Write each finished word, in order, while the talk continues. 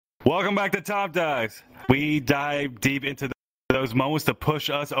Welcome back to Top Dives. We dive deep into those moments to push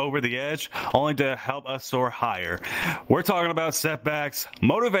us over the edge, only to help us soar higher. We're talking about setbacks,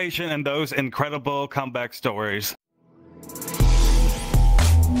 motivation, and those incredible comeback stories.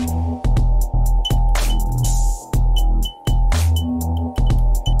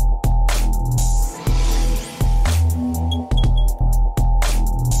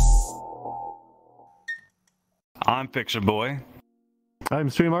 I'm Fiction Boy. I'm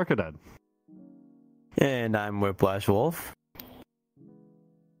Stream Arcadad. And I'm Whiplash Wolf.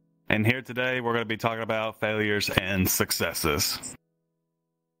 And here today, we're going to be talking about failures and successes.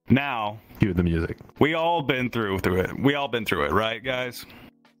 Now, Cue the music. we all been through it. We all been through it, right, guys?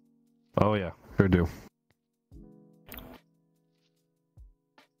 Oh yeah, sure do.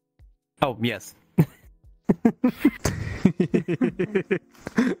 Oh, yes.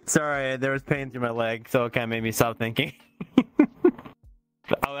 Sorry, there was pain through my leg, so it kind of made me stop thinking.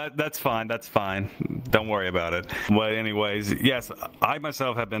 Oh, that's fine. That's fine. Don't worry about it. But anyways, yes, I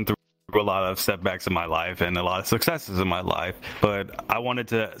myself have been through a lot of setbacks in my life and a lot of successes in my life. But I wanted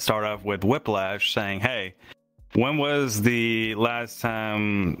to start off with Whiplash saying, hey, when was the last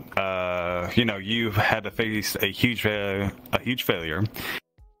time, you had to face a huge failure,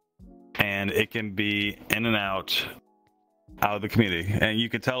 and it can be in and out of the community, and you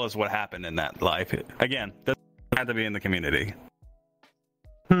could tell us what happened in that life. Again, doesn't have to be in the community.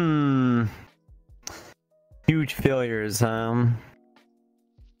 Huge failures. I'm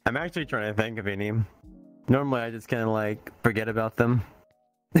actually trying to think of any. Normally, I just kind of like forget about them.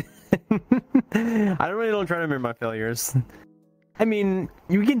 I don't try to remember my failures. I mean,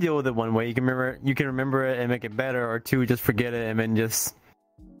 you can deal with it one way. You can remember it and make it better, or two, just forget it and then just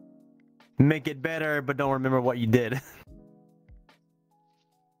make it better, but don't remember what you did.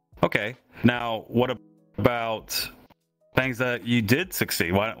 Okay. Now, what about things that you did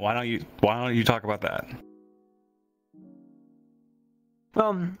succeed? Why don't you talk about that?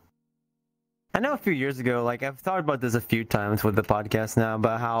 I know a few years ago, like I've thought about this a few times with the podcast now,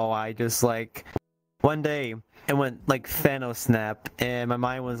 about how I just like one day it went like Thanos snap, and my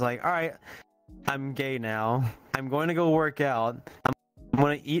mind was like, all right, I'm gay now. I'm going to go work out. I'm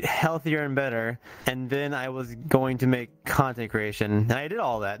going to eat healthier and better, and then I was going to make content creation. And I did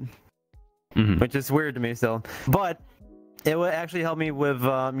all that, which is weird to me still. But it would actually help me with,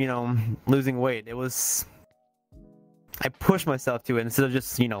 losing weight. I pushed myself to it instead of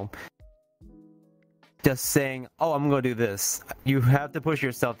just saying, oh, I'm going to do this. You have to push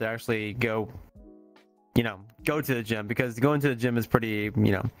yourself to actually go to the gym, because going to the gym is pretty,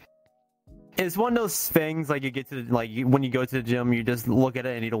 it's one of those things, like you get to, when you go to the gym, you just look at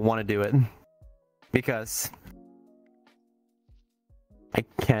it and you don't want to do it. Because I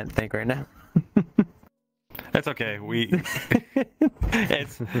can't think right now. That's okay.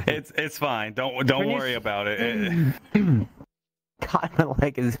 It's fine. Don't worry about it. God, my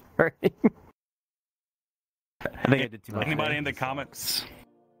leg is hurting. I think I did too much. Anybody in the comments?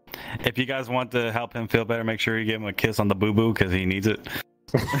 If you guys want to help him feel better, make sure you give him a kiss on the boo-boo, because he needs it.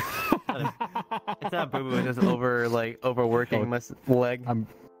 It's not boo-boo, it's just overworking my leg.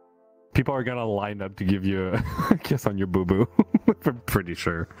 People are gonna line up to give you a kiss on your boo boo. I'm pretty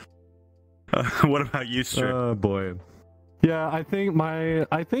sure. What about you, sir? Oh boy. Yeah, I think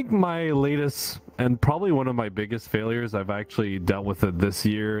my latest and probably one of my biggest failures, I've actually dealt with it this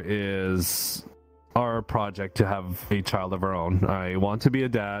year, is our project to have a child of our own. I want to be a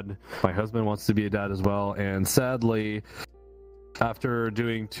dad. My husband wants to be a dad as well, and sadly, after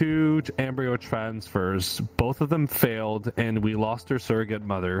doing 2 embryo transfers, both of them failed, and we lost our surrogate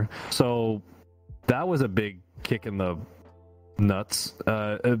mother. So that was a big kick in the nuts.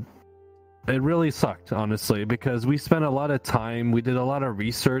 It really sucked, honestly, because we spent a lot of time, we did a lot of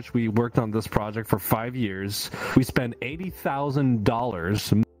research, we worked on this project for 5 years, we spent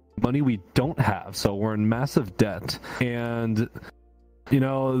 $80,000, money we don't have, so we're in massive debt, and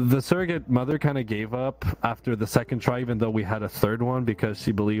the surrogate mother kind of gave up after the second try, even though we had a third one, because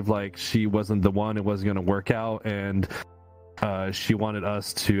she believed like she wasn't the one, it wasn't going to work out, and she wanted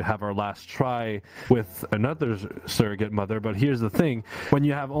us to have our last try with another surrogate mother. But here's the thing, when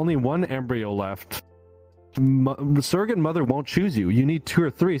you have only one embryo left, surrogate mother won't choose you. You need 2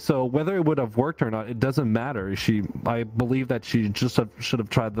 or 3. So whether it would have worked or not, it doesn't matter. I believe that she just should have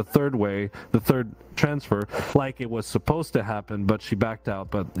tried the third transfer, like it was supposed to happen, but she backed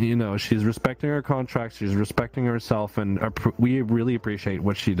out. But she's respecting her contract, she's respecting herself, and we really appreciate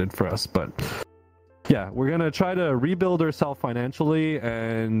what she did for us. But yeah, we're gonna try to rebuild ourselves financially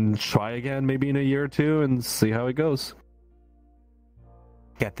and try again maybe in a year or 2 and see how it goes.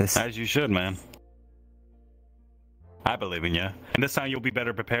 Get this. As you should, man. I believe in you. And this time you'll be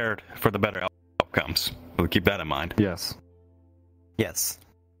better prepared for the better outcomes. So keep that in mind. Yes. Yes.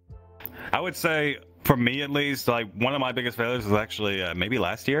 I would say, for me at least, like one of my biggest failures was actually maybe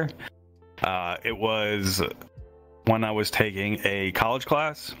last year. It was when I was taking a college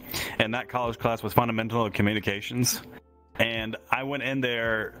class, and that college class was fundamental communications. And I went in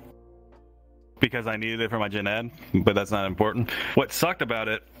there because I needed it for my gen ed, but that's not important. What sucked about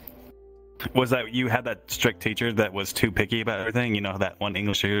it was that you had that strict teacher that was too picky about everything. You know, that one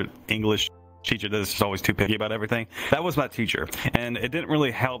English teacher that's just always too picky about everything. That was my teacher, and it didn't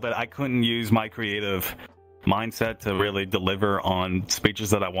really help that I couldn't use my creative mindset to really deliver on speeches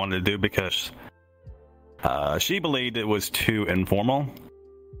that I wanted to do because she believed it was too informal,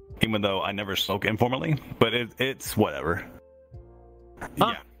 even though I never spoke informally. But it's whatever. Huh?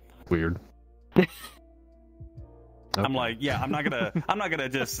 Yeah, Weird. I'm like, yeah, I'm not gonna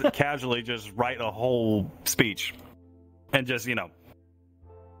just casually just write a whole speech and just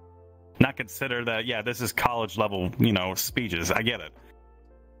not consider that. Yeah, this is college level speeches. I get it.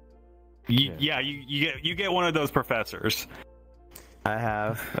 You get one of those professors.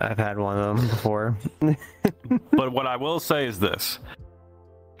 I've had one of them before. But what I will say is this.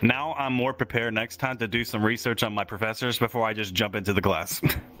 Now I'm more prepared next time to do some research on my professors before I just jump into the class.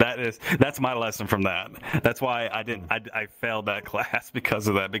 That's my lesson from that. That's why I failed that class because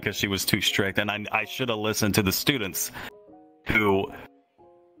of that, because she was too strict, and I should have listened to the students who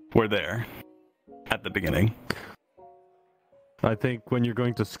were there at the beginning. I think when you're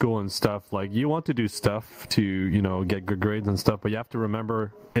going to school and stuff, like you want to do stuff to, get good grades and stuff, but you have to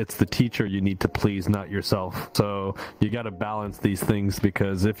remember it's the teacher you need to please, not yourself. So you got to balance these things,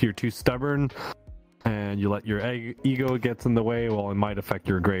 because if you're too stubborn and you let your ego gets in the way, well, it might affect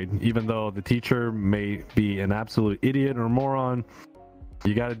your grade. Even though the teacher may be an absolute idiot or moron,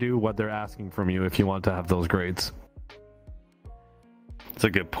 you got to do what they're asking from you if you want to have those grades. That's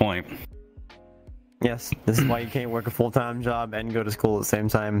a good point. Yes, this is why you can't work a full-time job and go to school at the same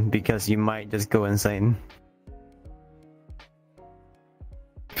time, because you might just go insane.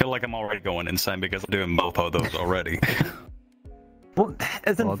 I feel like I'm already going insane because I'm doing both of those already. Well,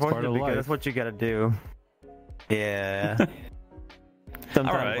 it's Well, unfortunate part of because life. that's what you gotta do. Yeah.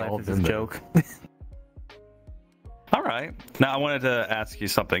 Sometimes Alright. life is a joke. All right. Now I wanted to ask you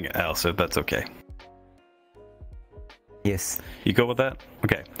something else, if that's okay. Yes. You go with that?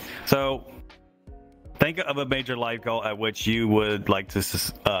 Okay. So, think of a major life goal at which you would like to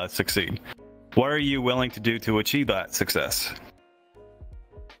succeed. What are you willing to do to achieve that success?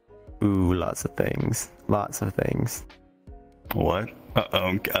 Ooh, lots of things. Lots of things. What?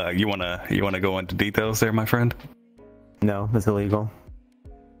 You wanna go into details there, my friend? No, that's illegal.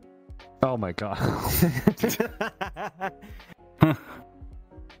 Oh my god.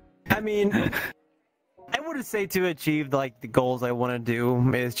 I mean, I wouldn't say to achieve like the goals I want to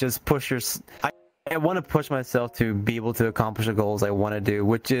do is just push I want to push myself to be able to accomplish the goals I want to do,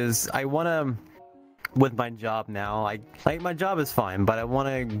 which is I want to, with my job now, my job is fine, but I want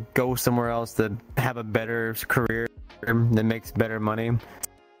to go somewhere else to have a better career that makes better money.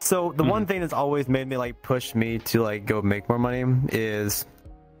 So the one thing that's always made me push me to go make more money is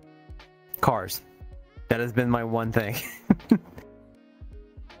cars. That has been my one thing.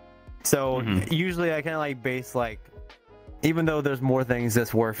 So usually I kind of base even though there's more things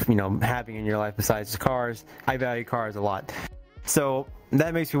that's worth having in your life besides cars, I value cars a lot. So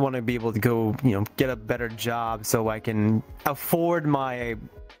that makes me want to be able to go get a better job so I can afford my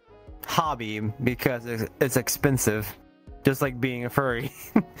hobby, because it's expensive, just like being a furry.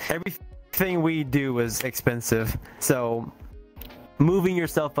 Everything we do is expensive, so moving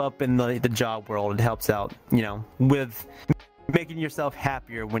yourself up in the job world helps out with making yourself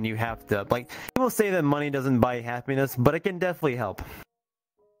happier when you have to. People say that money doesn't buy happiness, but it can definitely help.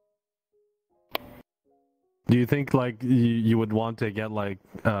 Do you think you would want to get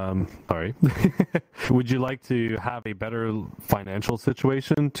sorry would you like to have a better financial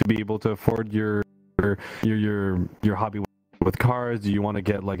situation to be able to afford your hobby with cars? Do you want to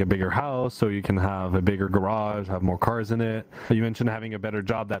get a bigger house so you can have a bigger garage, have more cars in it? You mentioned having a better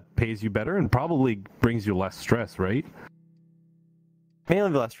job that pays you better and probably brings you less stress, right?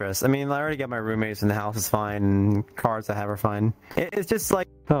 Mainly less stress. I mean, I already got my roommates in the house, is fine, and cars I have are fine. It's just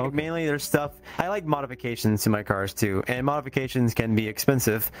mainly there's stuff. I like modifications to my cars too, and modifications can be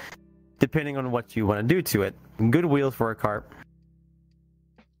expensive depending on what you want to do to it. Good wheels for a car.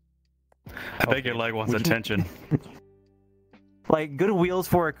 I think your leg wants attention. Good wheels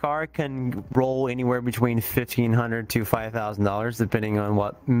for a car can roll anywhere between $1,500 to $5,000 depending on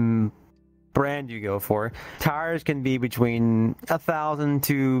what brand you go for. Tires can be between $1,000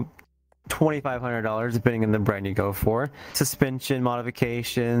 to $2,500 depending on the brand you go for. Suspension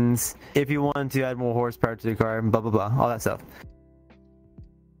modifications, if you want to add more horsepower to the car, blah blah blah, all that stuff.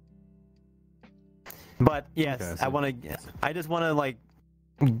 But yes, Okay, I just want to like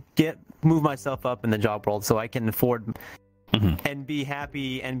move myself up in the job world so I can afford and be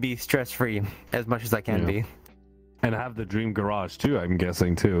happy and be stress free as much as I can be. And have the dream garage too, I'm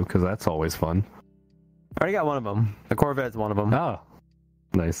guessing too, because that's always fun. I already got one of them. The Corvette's one of them. Oh,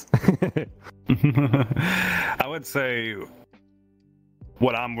 nice. I would say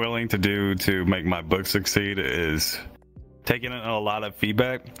what I'm willing to do to make my book succeed is taking in a lot of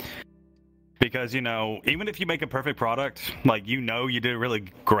feedback. Because, you know, even if you make a perfect product, like, you know, you did really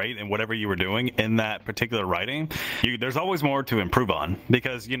great in whatever you were doing in that particular writing, there's always more to improve on.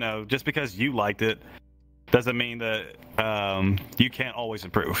 Because, you know, just because you liked it doesn't mean that you can't always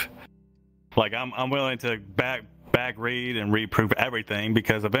improve. Like, I'm willing to back read and reproof everything,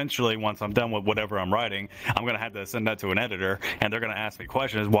 because eventually, once I'm done with whatever I'm writing, I'm going to have to send that to an editor, and they're going to ask me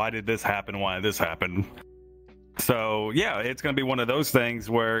questions. Why did this happen? Why did this happen? So, yeah, it's going to be one of those things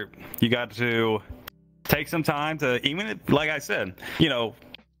where you got to take some time to, even if, like I said, you know,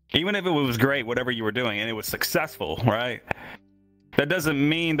 even if it was great, whatever you were doing, and it was successful, right? That doesn't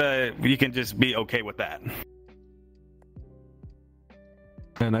mean that you can just be okay with that.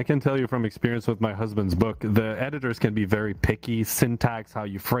 And I can tell you from experience with my husband's book, the editors can be very picky. Syntax, how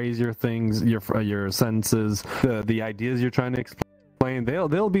you phrase your things, your sentences, the ideas you're trying to explain.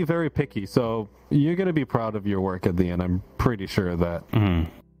 They'll be very picky, so you're going to be proud of your work at the end. I'm pretty sure of that.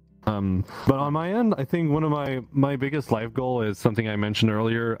 But on my end, I think one of my biggest life goal is something I mentioned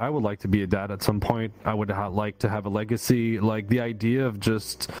earlier. I would like to be a dad at some point. I would like to have a legacy. Like, the idea of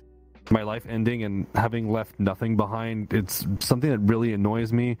just my life ending and having left nothing behind, it's something that really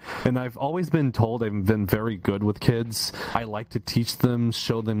annoys me. And I've always been told I've been very good with kids. I like to teach them,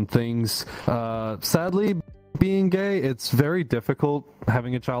 show them things. Sadly, being gay, it's very difficult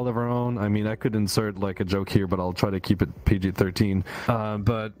having a child of our own. I mean, I could insert like a joke here, but I'll try to keep it PG-13.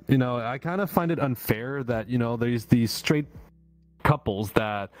 But, you know, I kind of find it unfair that, you know, there's these straight couples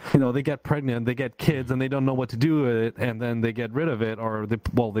that, you know, they get pregnant, they get kids, and they don't know what to do with it, and then they get rid of it, or they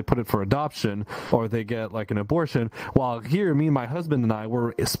put it for adoption, or they get like an abortion. While here, me and my husband and I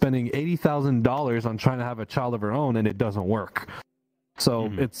were spending $80,000 on trying to have a child of our own, and it doesn't work.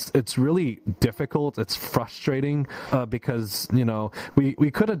 So it's really difficult. It's frustrating because, you know, we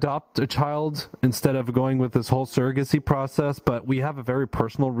could adopt a child instead of going with this whole surrogacy process, but we have a very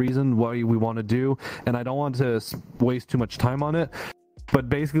personal reason why we want to do, and I don't want to waste too much time on it. But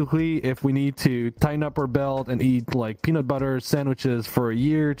basically, if we need to tighten up our belt and eat like peanut butter sandwiches for a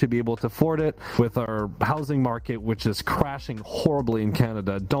year to be able to afford it, with our housing market, which is crashing horribly in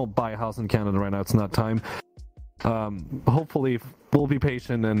Canada, don't buy a house in Canada right now. It's not time. Hopefully we'll be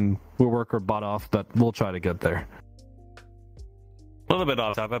patient and we'll work our butt off, but we'll try to get there. A little bit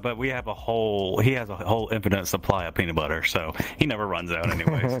off topic, but he has a whole infinite supply of peanut butter, so he never runs out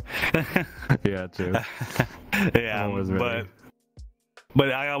anyways. Yeah, true. Yeah,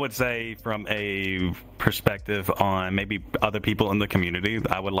 but I would say, from a perspective on maybe other people in the community,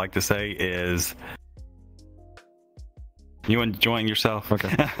 I would like to say is, you enjoying yourself? Okay.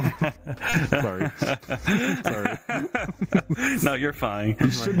 Sorry. No, you're fine.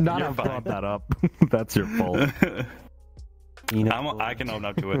 You should not have brought that up. That's your fault. I can own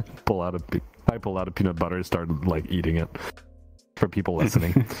up to it. I pull out a peanut butter and started like eating it for people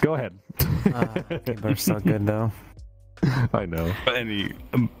listening. Go ahead. Peanut butter's so good though. I know.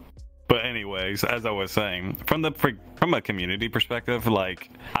 But anyways, as I was saying, from a community perspective, like,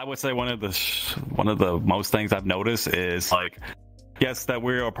 I would say one of the most things I've noticed is, like, yes, that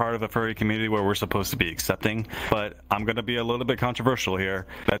we're a part of a furry community where we're supposed to be accepting, but I'm going to be a little bit controversial here.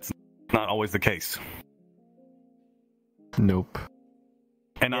 That's not always the case. Nope.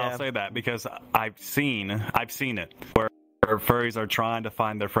 And I'll say that because I've seen it where furries are trying to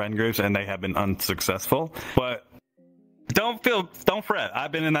find their friend groups and they have been unsuccessful. But don't fret.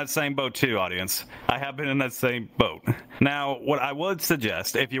 I've been in that same boat too, audience. I have been in that same boat. Now, what I would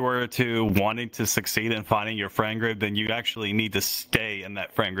suggest, if you were to wanting to succeed in finding your friend group, then you actually need to stay in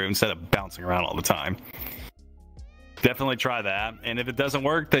that friend group instead of bouncing around all the time. Definitely try that. And if it doesn't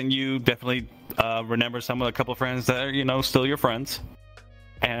work, then you definitely remember a couple of friends that are, you know, still your friends,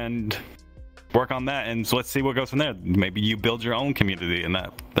 and work on that. And so let's see what goes from there. Maybe you build your own community in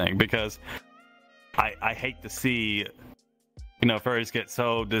that thing, because I hate to see, you know, furries get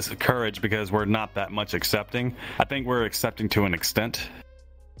so discouraged because we're not that much accepting. I think we're accepting to an extent.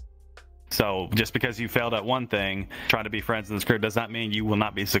 So just because you failed at one thing, trying to be friends in this group, does not mean you will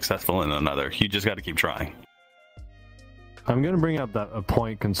not be successful in another. You just got to keep trying. I'm going to bring up a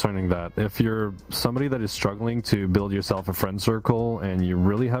point concerning that. If you're somebody that is struggling to build yourself a friend circle and you're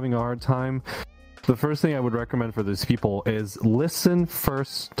really having a hard time, the first thing I would recommend for these people is listen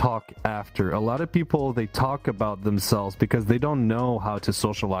first, talk after. A lot of people, they talk about themselves because they don't know how to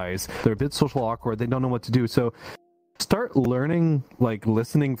socialize. They're a bit social awkward. They don't know what to do. So start learning, like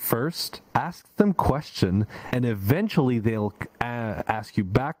listening first, ask them question, and eventually they'll ask you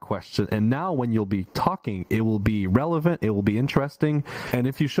back question. And now when you'll be talking, it will be relevant, it will be interesting. And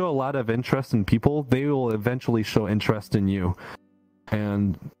if you show a lot of interest in people, they will eventually show interest in you.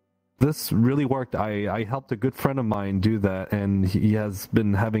 And this really worked. I helped a good friend of mine do that, and he has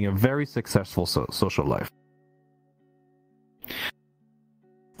been having a very successful social life.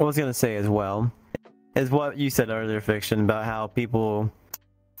 I was gonna say as well is what you said earlier, Fiction, about how people,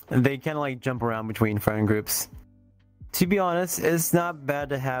 they kind of like jump around between friend groups. To be honest, it's not bad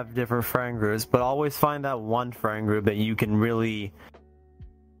to have different friend groups, but always find that one friend group that you can really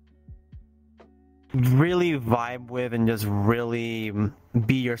vibe with and just really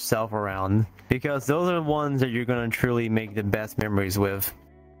be yourself around, because those are the ones that you're going to truly make the best memories with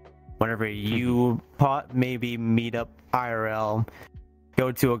whenever you maybe meet up IRL,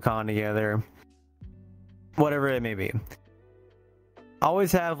 go to a con together, whatever it may be.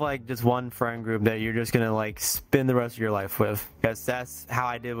 Always have like just one friend group that you're just gonna like spend the rest of your life with, because that's how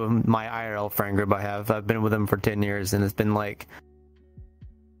I did with my IRL friend group. I've been with them for 10 years, and it's been like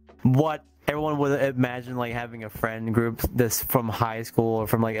what everyone would imagine, like having a friend group this from high school or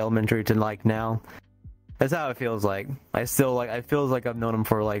from like elementary to like now. That's how it feels like. I feel like I've known them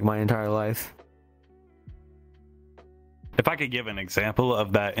for like my entire life. If I could give an example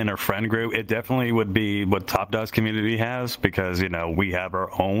of that inner friend group, it definitely would be what Top Dog's community has, because, you know, we have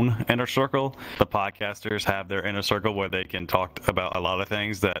our own inner circle. The podcasters have their inner circle where they can talk about a lot of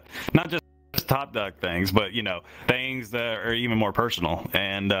things that, not just Top Dog things, but, you know, things that are even more personal.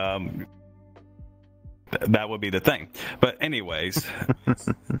 And that would be the thing. But anyways...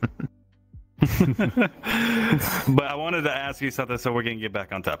 But I wanted to ask you something so we're going to get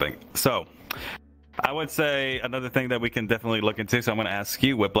back on topic. So... I would say another thing that we can definitely look into, so I'm going to ask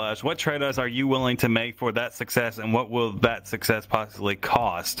you, Whiplash, what trade-offs are you willing to make for that success, and what will that success possibly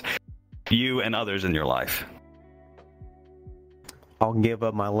cost you and others in your life? I'll give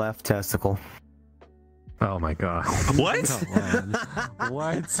up my left testicle. Oh my god. What?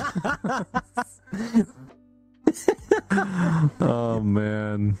 What? Oh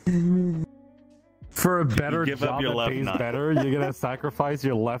man. For a better job that pays better, you're gonna sacrifice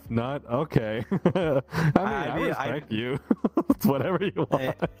your left nut? Okay. I respect you. It's whatever you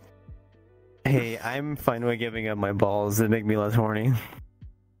want. Hey, I'm fine with giving up my balls that make me less horny.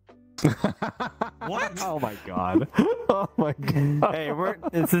 What? Oh my god. Oh my god. Hey,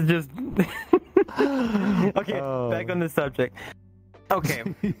 this is just... Okay, back on the subject. Okay.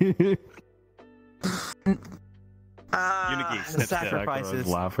 Sacrifices.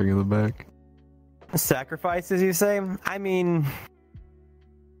 Laughing in the back. Sacrifices, you say? I mean,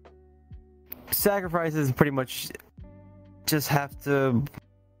 sacrifices pretty much just have to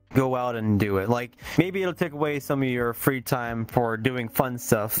go out and do it. Like, maybe it'll take away some of your free time for doing fun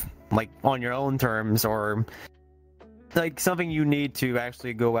stuff, like on your own terms, or like something you need to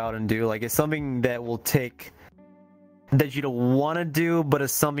actually go out and do. Like, it's something that will take, that you don't want to do, but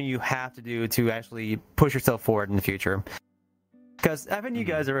it's something you have to do to actually push yourself forward in the future. Because haven't you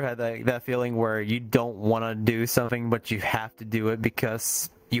guys ever had that feeling where you don't want to do something, but you have to do it because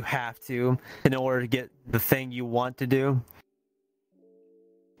you have to in order to get the thing you want to do?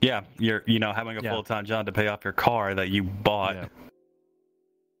 Yeah, you're having a full-time job to pay off your car that you bought. Yeah.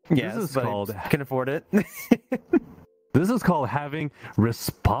 Yes, this is but called... I can afford it. This is called having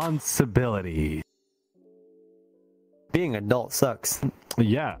responsibility. Being adult sucks.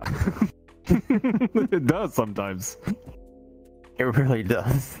 Yeah. It does sometimes. It really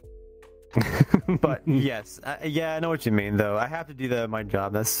does. But yes, I know what you mean, though. I have to do that at my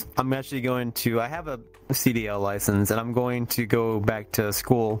job. I'm actually going to... I have a CDL license, and I'm going to go back to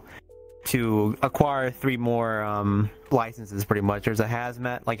school to acquire 3 more licenses, pretty much. There's a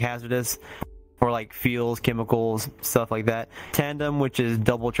hazmat, like hazardous, for like fuels, chemicals, stuff like that. Tandem, which is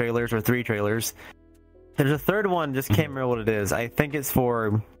double trailers or 3 trailers. There's a third one, just can't remember what it is. I think it's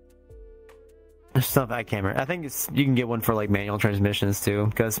for... Stuff I can't remember. I think you can get one for like manual transmissions too,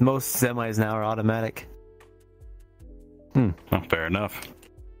 because most semis now are automatic. Oh, fair enough.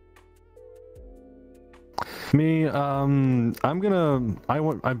 Me, I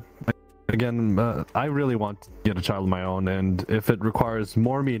really want to get a child of my own, and if it requires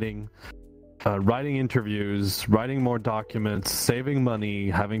more meeting writing interviews, writing more documents, saving money,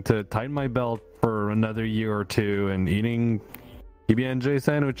 having to tighten my belt for another year or two, and eating PB&J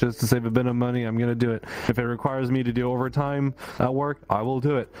sandwiches to save a bit of money, I'm going to do it. If it requires me to do overtime at work, I will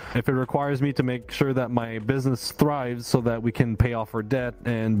do it. If it requires me to make sure that my business thrives so that we can pay off our debt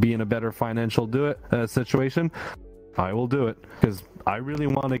and be in a better financial situation, I will do it, because I really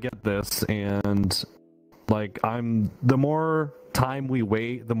want to get this. And like, the more time we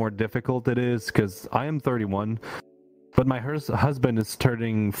wait, the more difficult it is, because I am 31, but my husband is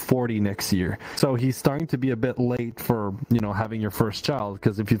turning 40 next year, so he's starting to be a bit late for, you know, having your first child.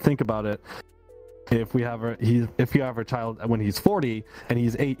 Because if you think about it, if you have a child when he's 40 and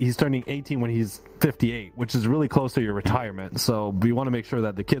he's turning 18 when he's 58, which is really close to your retirement. So we want to make sure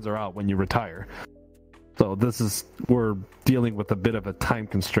that the kids are out when you retire. So we're dealing with a bit of a time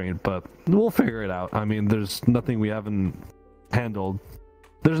constraint, but we'll figure it out. I mean, there's nothing we haven't handled.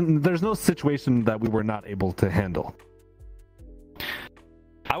 There's no situation that we were not able to handle.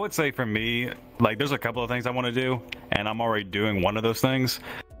 I would say for me, like, there's a couple of things I want to do, and I'm already doing one of those things,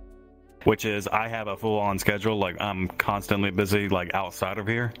 which is I have a full-on schedule. Like, I'm constantly busy, like, outside of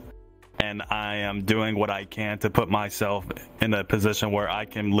here, and I am doing what I can to put myself in a position where I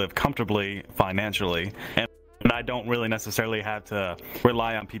can live comfortably financially, and I don't really necessarily have to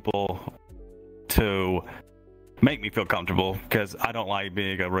rely on people to make me feel comfortable, because I don't like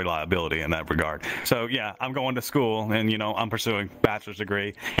being a reliability in that regard. So yeah, I'm going to school, and, you know, I'm pursuing bachelor's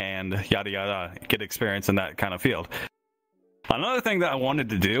degree and yada yada, get experience in that kind of field. Another thing that I wanted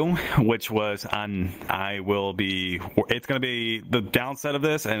to do, which was it's going to be the downside of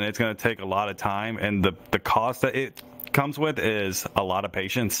this, and it's going to take a lot of time, and the cost that it comes with is a lot of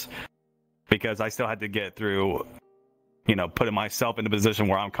patience, because I still had to get through, you know, putting myself in a position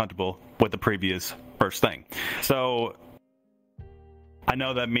where I'm comfortable with the previous first thing. So I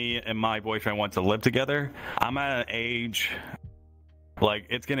know that me and my boyfriend want to live together. I'm at an age, like,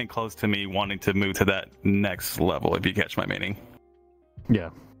 it's getting close to me wanting to move to that next level, if you catch my meaning.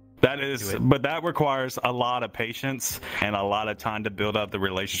 Yeah. But that requires a lot of patience and a lot of time to build up the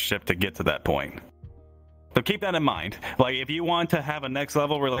relationship to get to that point. So keep that in mind. Like, if you want to have a next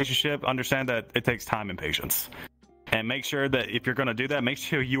level relationship, understand that it takes time and patience. And make sure that if you're going to do that, make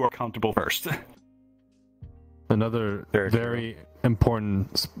sure you are comfortable first. Another very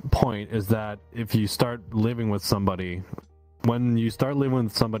important point is that if you start living with somebody, when you start living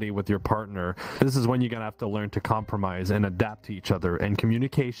with somebody, with your partner, this is when you're going to have to learn to compromise and adapt to each other. And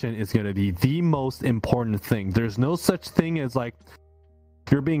communication is going to be the most important thing. There's no such thing as, like,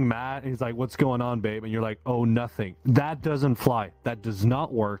 you're being mad, he's like, what's going on, babe? And you're like, oh, nothing. That doesn't fly. That does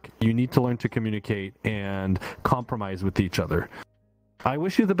not work. You need to learn to communicate and compromise with each other. I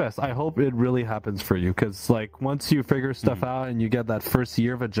wish you the best. I hope it really happens for you, because, like, once you figure stuff out and you get that first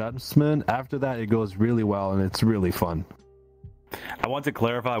year of adjustment, after that it goes really well and it's really fun. I want to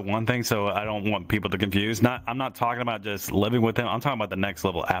clarify one thing, so I don't want people to confuse. I'm not talking about just living with him. I'm talking about the next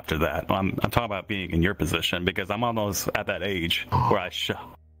level after that. I'm talking about being in your position, because I'm almost at that age where I show.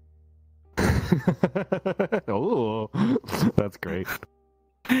 Oh, that's great.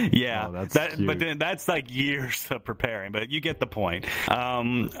 Yeah, oh, that's that, cute. but then that's like years of preparing. But you get the point.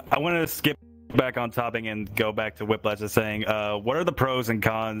 I want to skip back on topic and go back to Whiplash is saying, what are the pros and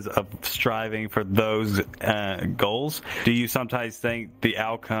cons of striving for those goals? Do you sometimes think of the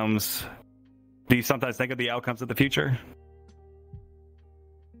outcomes of the future?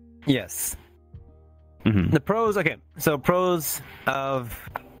 Yes. Mm-hmm. The pros, okay. So pros of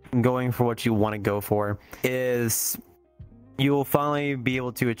going for what you want to go for is you will finally be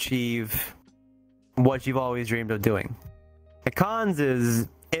able to achieve what you've always dreamed of doing. The cons is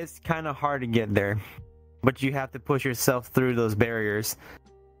it's kind of hard to get there, but you have to push yourself through those barriers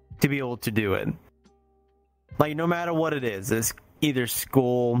to be able to do it. Like, no matter what it is, it's either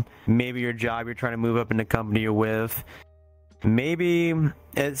school, maybe your job, you're trying to move up in the company you're with, maybe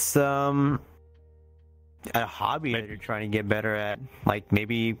it's a hobby that you're trying to get better at, like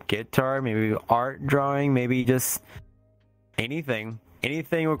maybe guitar, maybe art, drawing, maybe just anything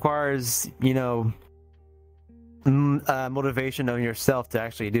requires, you know, motivation of yourself to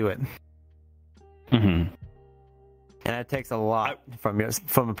actually do it. Mm-hmm. And it takes a lot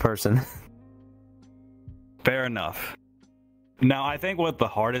from a person. Fair enough. Now, I think what the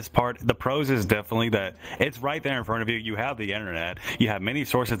hardest part, the pros is definitely that it's right there in front of you. You have the internet. You have many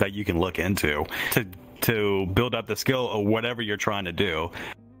sources that you can look into to build up the skill of whatever you're trying to do.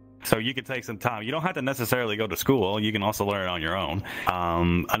 So you can take some time. You don't have to necessarily go to school. You can also learn it on your own.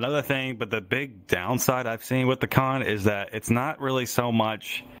 Another thing, but the big downside I've seen with the con is that it's not really so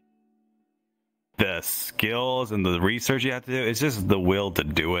much the skills and the research you have to do. It's just the will to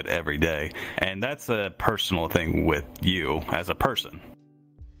do it every day. And that's a personal thing with you as a person.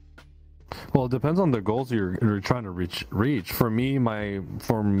 Well, it depends on the goals you're trying to reach. For me,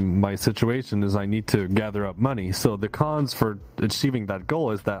 my situation is I need to gather up money. So the cons for achieving that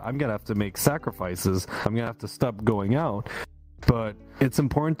goal is that I'm gonna have to make sacrifices. I'm gonna have to stop going out. But it's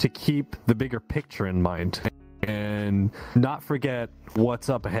important to keep the bigger picture in mind and not forget what's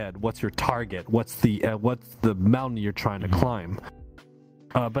up ahead. What's your target? What's the mountain you're trying to climb?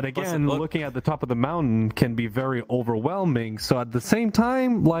 But again, looking at the top of the mountain can be very overwhelming. So at the same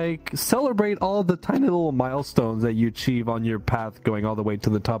time, like, celebrate all the tiny little milestones that you achieve on your path going all the way to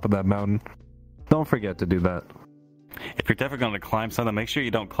the top of that mountain. Don't forget to do that. If you're definitely going to climb something, make sure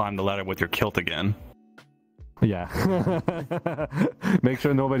you don't climb the ladder with your kilt again. Yeah. Make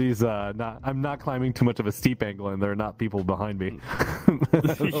sure nobody's I'm not climbing too much of a steep angle and there are not people behind me.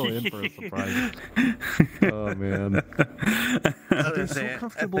 Oh, in for a surprise. Oh man. They're so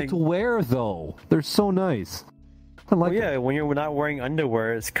comfortable to wear though. They're so nice. I like them. When you're not wearing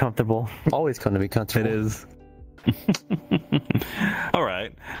underwear, it's comfortable. Always going to be comfortable. It is. All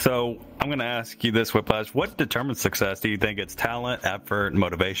right. So I'm going to ask you this, Whiplash. What determines success? Do you think it's talent, effort,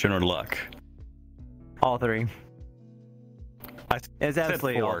 motivation, or luck? All three. It's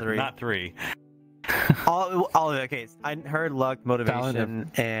absolutely four, all three. Not three. all of it. Okay, I heard luck,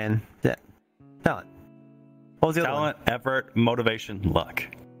 motivation, and talent. What was the talent, effort, motivation, luck.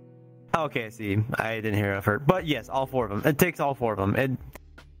 Okay, I see. I didn't hear effort, but yes, all four of them. It takes all four of them. And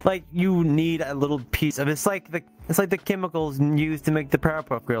like you need a little piece of it's like the chemicals used to make the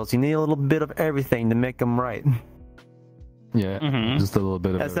Powerpuff Girls. You need a little bit of everything to make them right. Yeah, just a little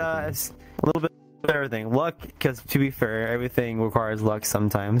bit of everything. It's a little bit. Everything. Luck, because to be fair, everything requires luck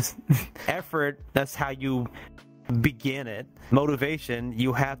sometimes. Effort, that's how you begin it. Motivation,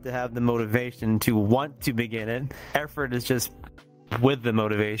 you have to have the motivation to want to begin it. Effort is just with the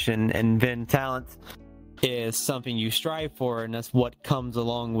motivation, and then talent is something you strive for, and that's what comes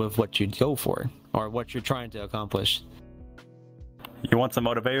along with what you go for, or what you're trying to accomplish. You want some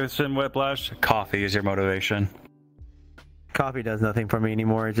motivation, Whiplash? Coffee is your motivation. Coffee does nothing for me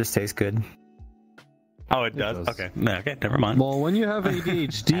anymore, it just tastes good. Oh, it does? Okay, never mind. Well, when you have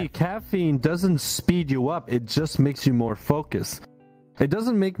ADHD, caffeine doesn't speed you up. It just makes you more focused. It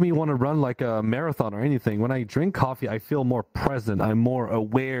doesn't make me want to run like a marathon or anything. When I drink coffee, I feel more present. I'm more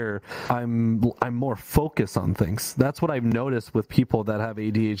aware. I'm more focused on things. That's what I've noticed with people that have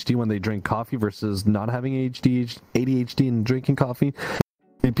ADHD when they drink coffee versus not having ADHD and drinking coffee.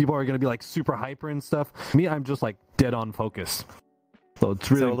 And people are going to be like super hyper and stuff. Me, I'm just like dead on focus. So it's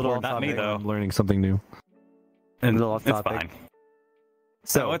really important. Not me, though. I'm learning something new. And it's fine.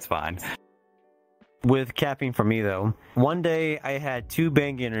 So it's fine. With caffeine for me, though, one day I had 2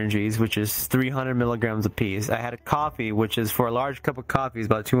 Bang Energies, which is 300 milligrams apiece. I had a coffee, which is for a large cup of coffee, is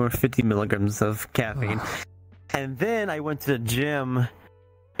about 250 milligrams of caffeine. And then I went to the gym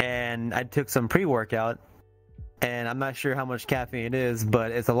and I took some pre-workout. And I'm not sure how much caffeine it is, but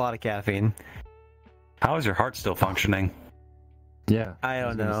it's a lot of caffeine. How is your heart still functioning? Yeah, I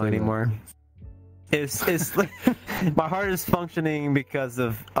don't know anymore. It's like, my heart is functioning because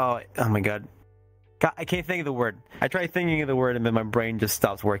of oh my god, I can't think of the word. I try thinking of the word and then my brain just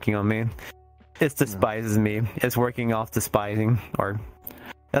stops working on me. It despises me. It's working off despising, or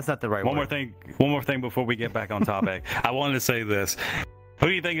that's not the right word. One more thing before we get back on topic. I wanted to say this. Who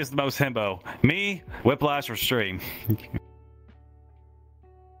do you think is the most himbo? Me, Whiplash, or Stream?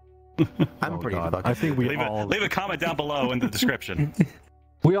 I'm pretty fucking. I think we leave a comment down below in the description.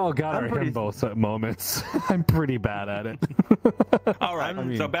 We all got our himbo moments. I'm pretty bad at it. All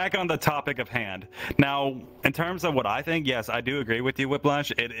right, so back on the topic of hand. Now, in terms of what I think, yes, I do agree with you,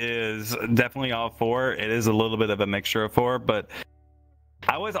 Whiplash. It is definitely all 4. It is a little bit of a mixture of 4, but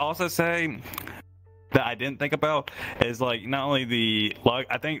I would also say that I didn't think about is like not only the luck.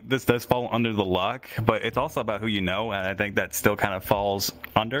 I think this does fall under the luck, but it's also about who you know, and I think that still kind of falls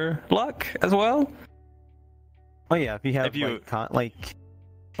under luck as well. Oh yeah, if you have like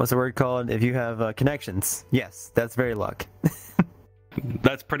what's the word called? If you have connections, yes, that's very luck.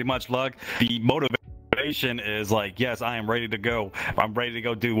 That's pretty much luck. The motivation is like, yes, I am ready to go. I'm ready to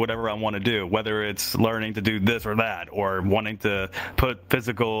go do whatever I want to do, whether it's learning to do this or that, or wanting to put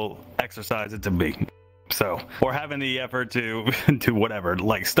physical exercise into me. So, or having the effort to do whatever,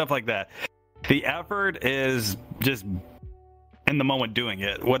 like stuff like that. The effort is just in the moment doing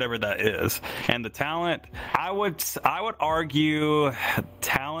it, whatever that is. And the talent, I would argue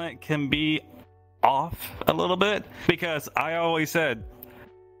talent can be off a little bit, because I always said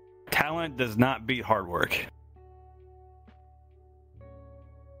talent does not beat hard work.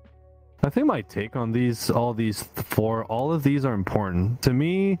 I think my take on all of these are important. To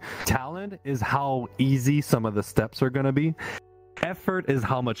me, talent is how easy some of the steps are going to be. Effort is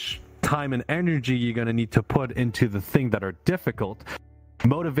how much time and energy you're going to need to put into the thing that are difficult.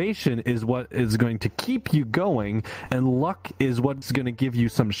 Motivation is what is going to keep you going, and luck is what's going to give you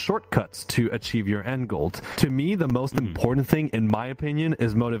some shortcuts to achieve your end goal. To me, the most important thing, in my opinion,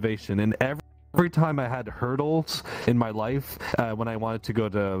 is motivation. And every time I had hurdles in my life, when I wanted to go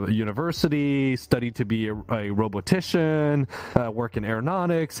to university, study to be a robotician, work in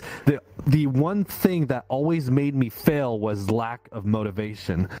aeronautics, the one thing that always made me fail was lack of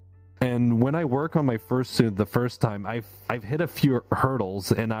motivation. And when I work on my first suit the first time, I've hit a few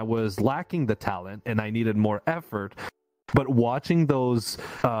hurdles and I was lacking the talent and I needed more effort. But watching those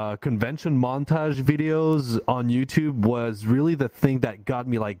convention montage videos on YouTube was really the thing that got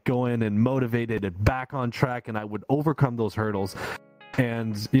me like going and motivated and back on track, and I would overcome those hurdles.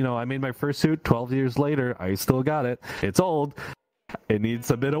 And, you know, I made my first suit 12 years later. I still got it. It's old. It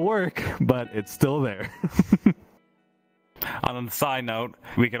needs a bit of work, but it's still there. On the side note,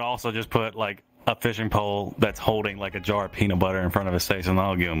 we could also just put like a fishing pole that's holding like a jar of peanut butter in front of his face, and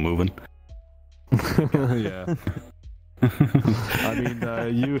that'll get him moving. Yeah. I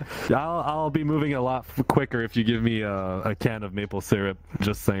mean, I'll be moving a lot quicker if you give me a can of maple syrup.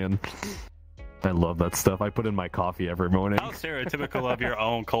 Just saying. I love that stuff. I put in my coffee every morning. How stereotypical of your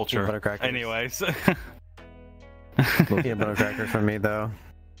own culture. Peanut butter crackers. Anyways. Peanut butter crackers for me, though.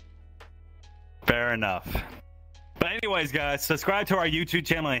 Fair enough. But anyways, guys, subscribe to our YouTube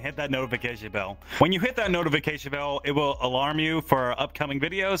channel and hit that notification bell. When you hit that notification bell, it will alarm you for our upcoming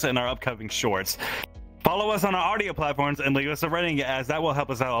videos and our upcoming shorts. Follow us on our audio platforms and leave us a rating, as that will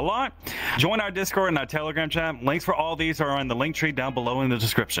help us out a lot. Join our Discord and our Telegram chat. Links for all these are on the link tree down below in the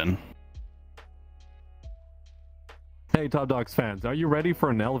description. Hey Top Dogs fans, are you ready for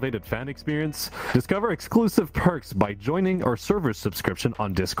an elevated fan experience? Discover exclusive perks by joining our server subscription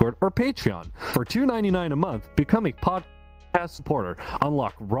on Discord or Patreon. For $2.99 a month, become a podcast supporter,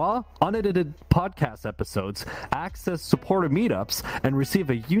 unlock raw, unedited podcast episodes, access supporter meetups, and receive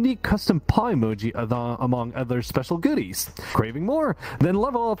a unique custom paw emoji among other special goodies. Craving more? Then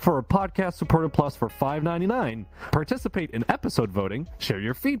level up for a podcast supporter plus for $5.99. Participate in episode voting, share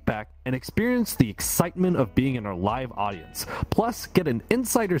your feedback, and experience the excitement of being in our live audience. Plus, get an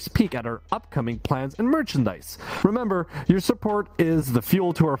insider's peek at our upcoming plans and merchandise. Remember, your support is the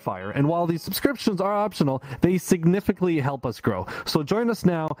fuel to our fire, and while these subscriptions are optional, they significantly help us grow. So join us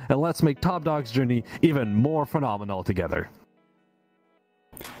now, and let's make Top Dog's journey even more phenomenal together.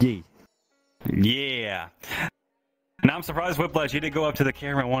 Yee. Yeah. Now I'm surprised, Whiplash, you didn't go up to the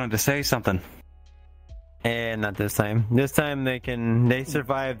camera and wanted to say something. And not this time. This time they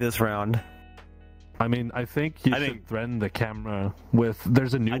survived this round. I mean, I think you should threaten the camera with.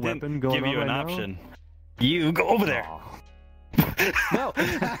 There's a new weapon going on. Give you right an now. option. You go over there. No,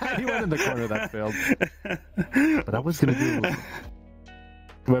 he went in the corner. That failed. But I was gonna do.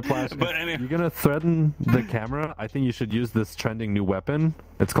 Whiplash, But anyway. you're gonna threaten the camera. I think you should use this trending new weapon.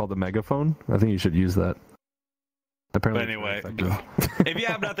 It's called the megaphone. I think you should use that. Apparently, But anyway, it's very effective. if you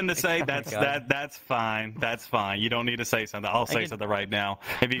have nothing to say, that's fine. That's fine. You don't need to say something. I'll say something right now.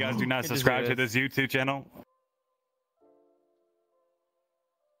 If you guys do not subscribe to this YouTube channel,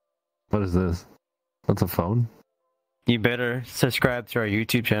 What is this? That's a phone? You better subscribe to our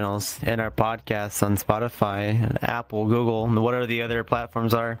YouTube channels and our podcasts on Spotify, and Apple, Google, and whatever the other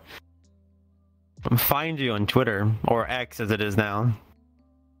platforms are. Find you on Twitter, or X as it is now.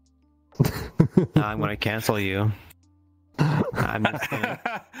 I'm going to cancel you. I'm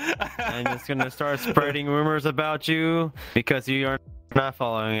just gonna start spreading rumors about you because you are not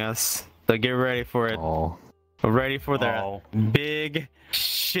following us. So get ready for it. Oh. Ready for the big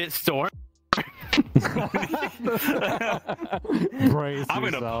shit storm. Brace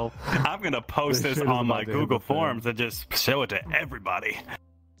yourself. I'm gonna post this on my Google Forms and just show it to everybody.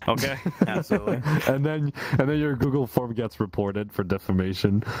 Okay. Absolutely. and then your Google form gets reported for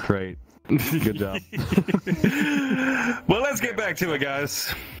defamation. Great. Good job. Well, let's get back to it,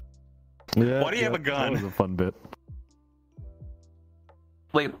 guys. Yeah, Why do you have a gun? That was a fun bit.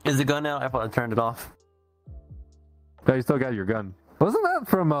 Wait, is the gun out? I thought I turned it off. Yeah, you still got your gun. Wasn't that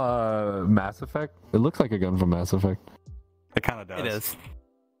from Mass Effect? It looks like a gun from Mass Effect. It kind of does. It is.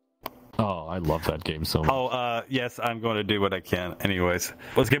 Oh, I love that game so much. Oh, yes, I'm going to do what I can. Anyways,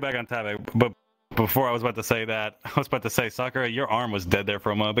 let's get back on topic. But before I was about to say that, I was about to say, Sakura, your arm was dead there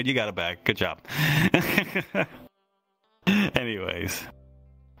for a moment, but you got it back. Good job. Anyways.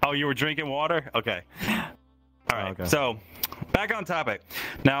 Oh, you were drinking water? Okay. All right. Okay. So, back on topic.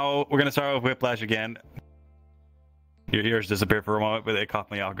 Now, we're going to start with Whiplash again. Your ears disappeared for a moment, but they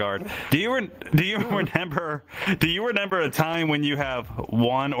caught me off guard. Do you remember a time when you have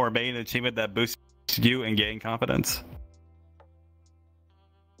won or made an achievement that boosts you and gain confidence?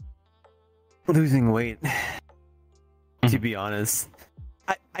 Losing weight. To be honest,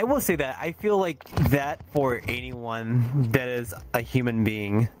 I will say that I feel like that for anyone that is a human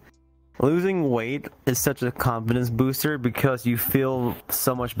being, losing weight is such a confidence booster because you feel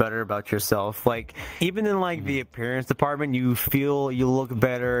so much better about yourself. Like, even in like the appearance department, you look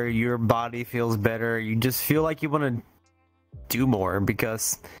better, your body feels better, you just feel like you want to do more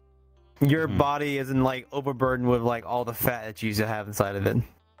because your body isn't like overburdened with like all the fat that you used to have inside of it.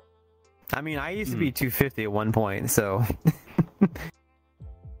 I mean, I used to be 250 at one point, so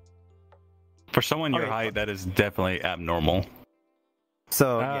for someone your height, that is definitely abnormal.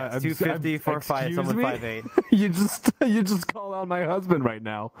 So yeah, 250 for someone 5'8". You just call out my husband right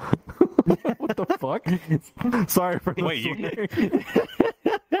now. What the fuck? Sorry for the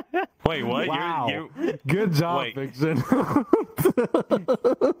Wait, what? Wow. Good job, Fiction.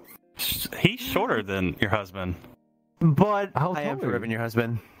 He's shorter than your husband. But I am shorter than your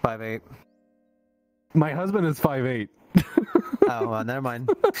husband, 5'8". My husband is 5'8". Oh, well, never mind.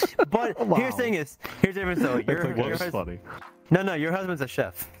 But here's the thing here's the difference though. Your funny. No, your husband's a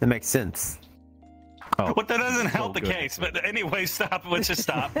chef. That makes sense. Oh, but that doesn't help the case. But anyway, stop. Let's just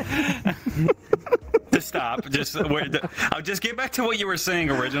stop. Just stop. I'll just get back to what you were saying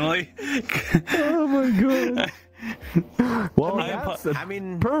originally. Oh my god. Well,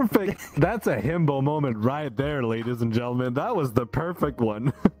 perfect. That's a himbo moment right there, ladies and gentlemen. That was the perfect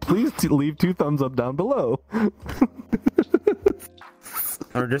one. Please leave 2 thumbs up down below.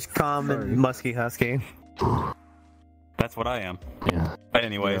 Or just calm and musky husky. That's what I am. Yeah. But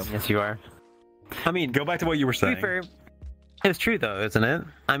anyways. Yes, you are. I mean, go back to what you were saying. To be fair, it's true though, isn't it?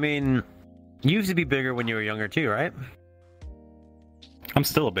 I mean, you used to be bigger when you were younger too, right? I'm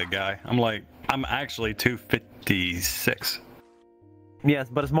still a big guy. I'm actually 256. Yes,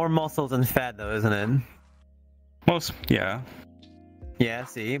 but it's more muscles than fat though, isn't it? Yeah. Yeah,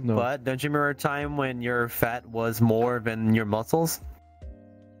 see, No. But don't you remember a time when your fat was more than your muscles?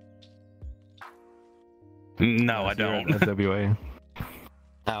 No, I don't. FWA.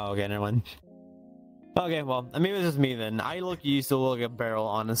 Oh, okay, never mind. Okay, well, maybe it was just me then. Used to look like a barrel,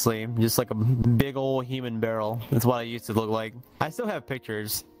 honestly. Just like a big old human barrel. That's what I used to look like. I still have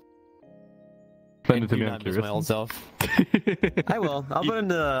pictures. Send it to me, not I'm miss curious. my old self. I will. I'll put it in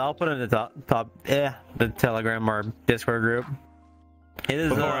the the Telegram or Discord group. It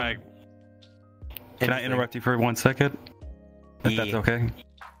is. Can I interrupt you for 1 second? If that's okay.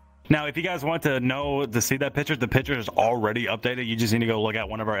 Now, if you guys want to see that picture, the picture is already updated. You just need to go look at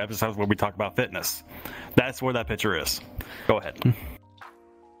one of our episodes where we talk about fitness. That's where that picture is. Go ahead.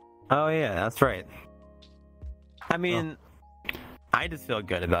 Oh yeah, that's right. I mean, I just feel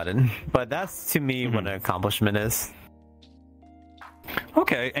good about it. But that's to me what an accomplishment is.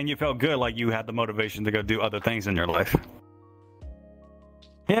 Okay, and you felt good, like you had the motivation to go do other things in your life.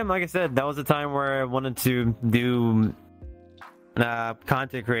 Yeah, like I said, that was a time where I wanted to do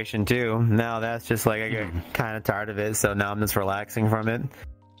content creation too. Now that's just like I get kind of tired of it, so now I'm just relaxing from it.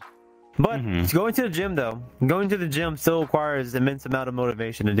 But going to the gym though, going to the gym still requires immense amount of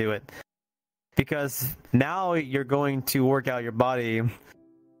motivation to do it, because now you're going to work out your body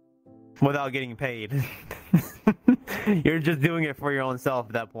without getting paid. You're just doing it for your own self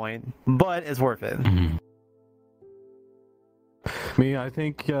at that point, but it's worth it. Me, I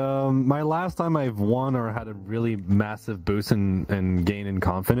think my last time I've won or had a really massive boost and gain in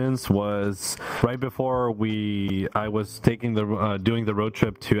confidence was right before I was taking doing the road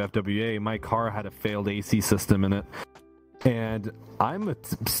trip to FWA. My car had a failed AC system in it, and I'm a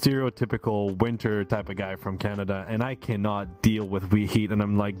stereotypical winter type of guy from Canada, and I cannot deal with heat. And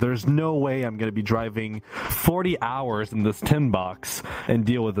I'm like, there's no way I'm going to be driving 40 hours in this tin box and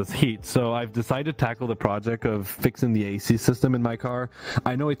deal with this heat. So I've decided to tackle the project of fixing the AC system in my car.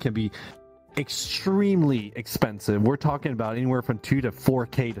 I know it can be extremely expensive. We're talking about anywhere from $2 to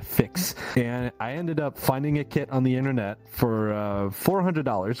 $4K to fix, and I ended up finding a kit on the internet for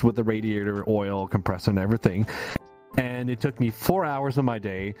 $400 with the radiator oil, compressor, and everything. And it took me 4 hours of my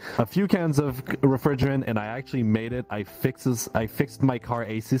day, a few cans of refrigerant, and I actually made it. I fixed my car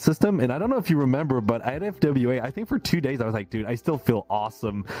AC system, and I don't know if you remember, but at FWA, I think for 2 days I was like, dude, I still feel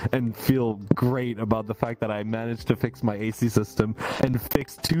awesome and feel great about the fact that I managed to fix my AC system and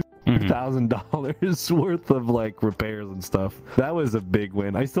fix $2,000 worth of like repairs and stuff. That was a big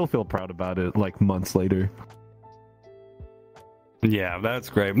win. I still feel proud about it like months later. Yeah, that's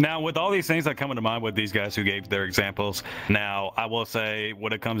great. Now, with all these things that come into mind with these guys who gave their examples, now I will say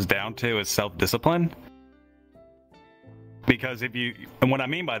what it comes down to is self-discipline. Because and what I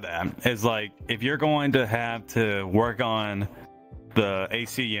mean by that is like if you're going to have to work on the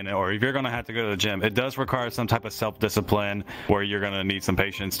AC unit, or if you're going to have to go to the gym, it does require some type of self-discipline where you're going to need some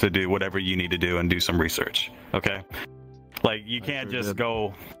patience to do whatever you need to do and do some research. Okay, like you can't just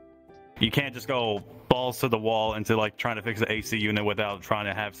go balls to the wall into like trying to fix the AC unit without trying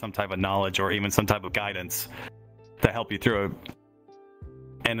to have some type of knowledge or even some type of guidance to help you through it.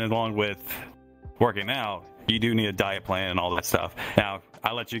 And along with working out, you do need a diet plan and all that stuff. Now,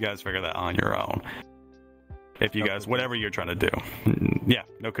 I'll let you guys figure that on your own. If you guys, whatever you're trying to do. Yeah,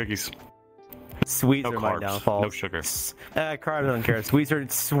 no cookies. Sweets No are my carbs, downfalls. no sugar. Carbs don't care.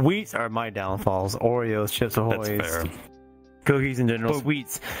 Sweets are my downfalls. Oreos, Chips Ahoy, That's fair. cookies in general, But-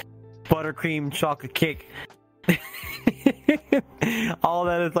 sweets, buttercream, chocolate cake. All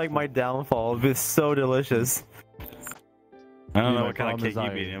that is like my downfall. It's so delicious. I don't Yeah, know my what kind of cake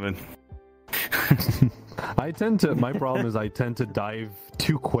problem you is eating, but my problem is I tend to dive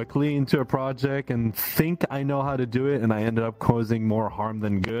too quickly into a project and think I know how to do it, and I ended up causing more harm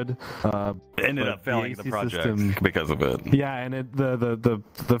than good. ended But up failing the AC project system- because of it. Yeah, and the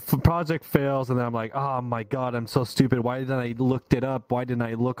project fails, and then I'm like, oh my god, I'm so stupid. Why didn't I look it up? Why didn't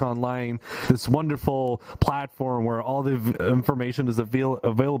I look online? This wonderful platform where all the information is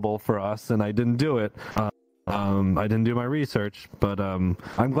available for us, and I didn't do it. I didn't do my research, but I'm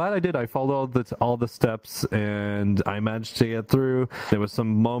glad I did. I followed all the steps, and I managed to get through. There was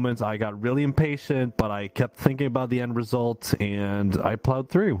some moments I got really impatient, but I kept thinking about the end result, and I plowed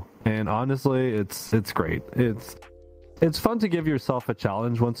through. And honestly, it's great. It's fun to give yourself a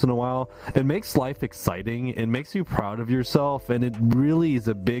challenge once in a while. It makes life exciting. It makes you proud of yourself, and it really is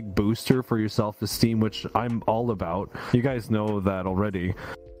a big booster for your self-esteem, which I'm all about. You guys know that already.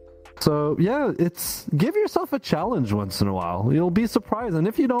 So yeah, give yourself a challenge once in a while. You'll be surprised. And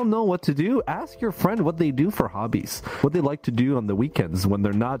if you don't know what to do, ask your friend what they do for hobbies, what they like to do on the weekends when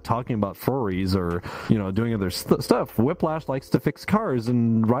they're not talking about furries or doing other stuff. Whiplash likes to fix cars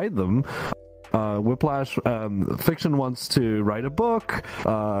and ride them. Whiplash Fiction wants to write a book.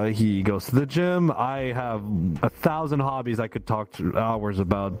 He goes to the gym. I have 1,000 hobbies I could talk to hours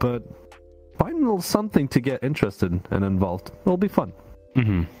about, but find a little something to get interested and involved. It'll be fun.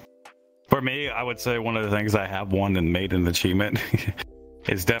 Mm-hmm. For me, I would say one of the things I have won and made an achievement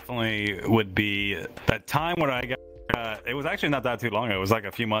is definitely would be that time when I got. It was actually not that too long ago. It was like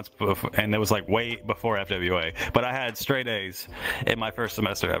a few months before, and it was like way before FWA. But I had straight A's in my first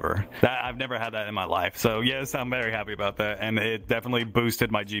semester ever. I've never had that in my life. So yes, I'm very happy about that, and it definitely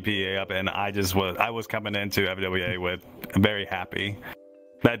boosted my GPA up. And I was coming into FWA with very happy.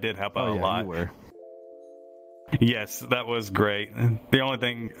 That did help out a lot. You were. Yes, that was great. The only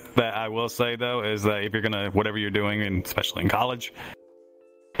thing that I will say though is that if you're gonna whatever you're doing, and especially in college,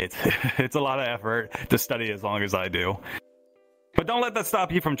 it's a lot of effort to study as long as I do. But don't let that stop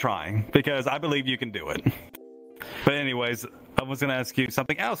you from trying, because I believe you can do it. But anyways, I was gonna ask you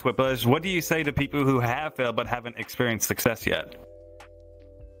something else, Whiplash. What do you say to people who have failed but haven't experienced success yet?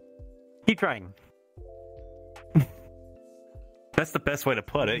 Keep trying. That's the best way to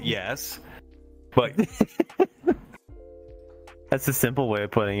put it. Yes. But That's a simple way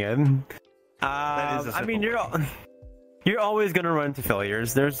of putting it. That is a I mean, simple you're always gonna run into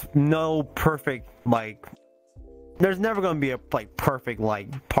failures. There's no perfect There's never gonna be a perfect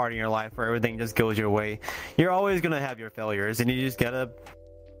part in your life where everything just goes your way. You're always gonna have your failures, and you just gotta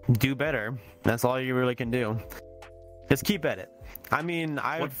do better. That's all you really can do. Just keep at it. I mean,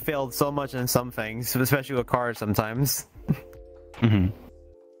 I've failed so much in some things, especially with cars sometimes. Mm-hmm.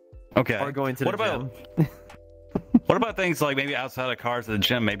 Okay. Or going to the gym. What about things like maybe outside of cars at the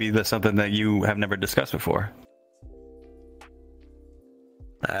gym? Maybe that's something that you have never discussed before.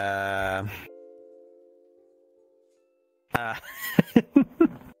 You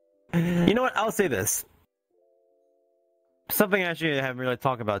know what? I'll say this. Something actually I haven't really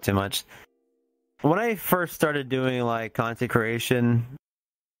talked about too much. When I first started doing content creation,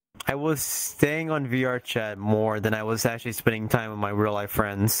 I was staying on VR chat more than I was actually spending time with my real life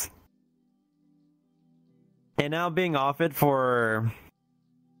friends. And now being off it for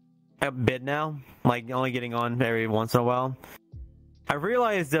a bit now, only getting on every once in a while, I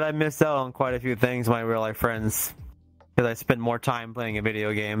realized that I missed out on quite a few things with my real life friends because I spent more time playing a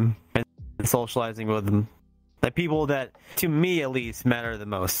video game and socializing with them. The people that, to me at least, matter the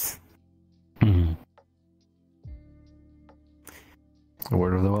most. Mm-hmm. A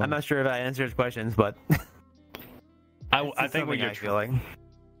word of the wise. I'm not sure if I answered questions, but I think what you're feel like.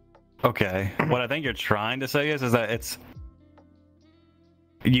 Okay. What I think you're trying to say is that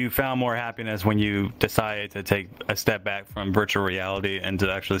you found more happiness when you decided to take a step back from virtual reality and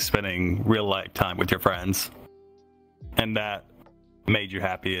to actually spending real life time with your friends. and that made you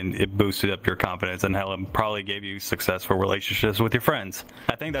happy and it boosted up your confidence, and hell, it probably gave you successful relationships with your friends.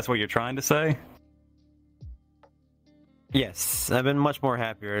 I think that's what you're trying to say. Yes, I've been much more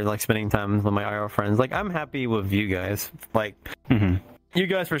happier, like spending time with my IRL friends. Like, I'm happy with you guys, like you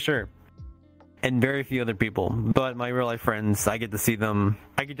guys for sure, and very few other people. But my real life friends, I get to see them.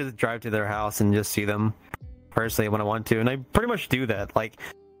 I could just drive to their house and just see them personally when I want to, and I pretty much do that. Like,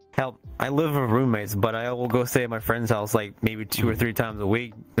 hell, I live with roommates, but I will go stay at my friend's house like maybe 2 or 3 times a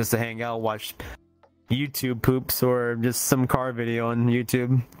week just to hang out, watch YouTube poops, or just some car video on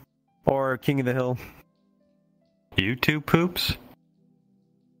YouTube, or King of the Hill. YouTube poops?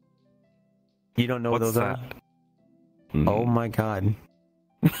 You don't know what What's those that? are? Oh my god.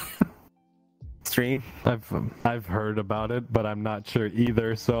 Stream? I've heard about it, but I'm not sure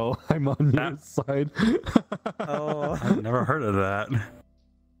either, so I'm on your side. Oh, I've never heard of that.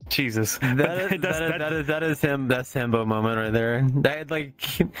 Jesus. that is him. That's himbo moment right there.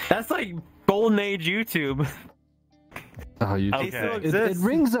 That's like golden age YouTube. Oh, you Okay. it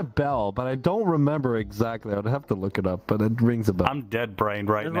rings a bell, but I don't remember exactly. I'd have to look it up, but it rings a bell. I'm dead brained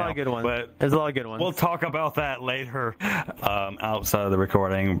right There's now. a lot of good ones. But There's a lot of good ones. we'll talk about that later, outside of the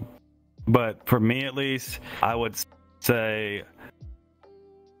recording. But for me, at least, I would say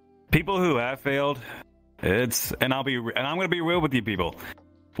people who have failed, and I'm going to be real with you people.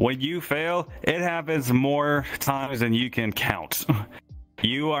 When you fail, it happens more times than you can count.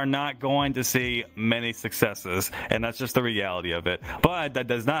 You are not going to see many successes, and that's just the reality of it. But that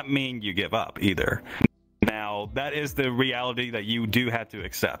does not mean you give up either. Now, that is the reality that you do have to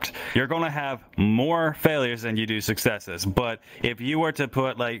accept. You're going to have more failures than you do successes. But if you were to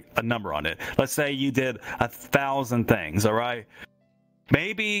put like a number on it, let's say you did 1,000 things, all right?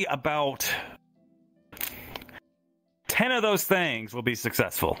 Maybe about 10 of those things will be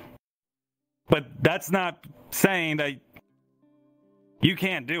successful. But that's not saying that you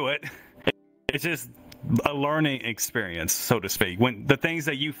can't do it. It's just a learning experience, so to speak. When the things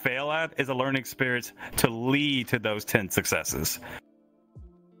that you fail at is a learning experience to lead to those 10 successes.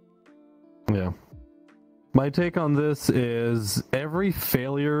 Yeah. My take on this is every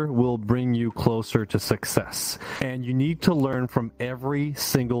failure will bring you closer to success. And you need to learn from every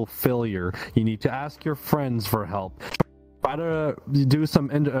single failure. You need to ask your friends for help. Try to do some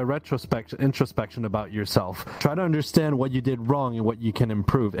introspection about yourself. Try to understand what you did wrong and what you can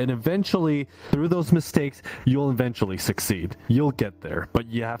improve. And eventually, through those mistakes, you'll eventually succeed. You'll get there, but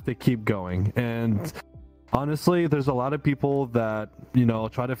you have to keep going. And honestly, there's a lot of people that,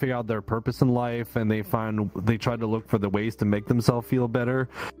 try to figure out their purpose in life, and they try to look for the ways to make themselves feel better.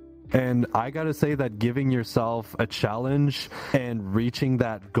 And I gotta say that giving yourself a challenge and reaching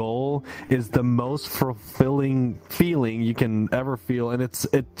that goal is the most fulfilling feeling you can ever feel. And it's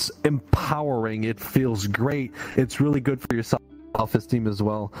empowering. It feels great. It's really good for your self-esteem as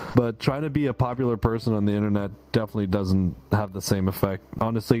well. But trying to be a popular person on the internet definitely doesn't have the same effect.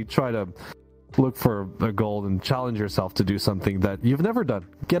 Honestly, try to look for a goal and challenge yourself to do something that you've never done.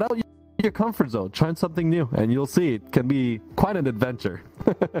 Get out your comfort zone, try something new, and you'll see it can be quite an adventure.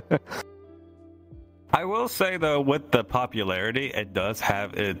 I will say, though, with the popularity, it does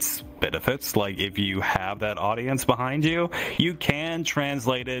have its benefits. Like, if you have that audience behind you, you can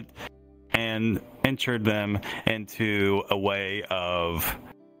translate it and enter them into a way of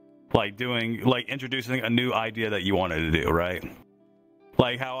introducing a new idea that you wanted to do, right?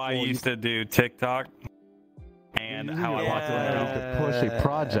 Like how I used to do TikTok. And how I want to push a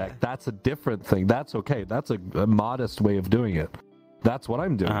project. That's a different thing. That's okay. That's a modest way of doing it. That's what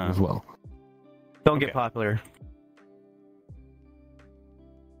I'm doing as well. Don't get popular.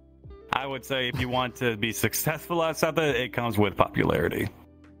 I would say if you want to be successful at something, it comes with popularity.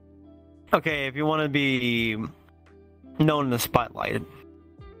 Okay, if you want to be known in the spotlight,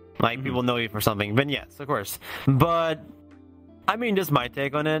 like people know you for something, then yes, of course. But I mean, just my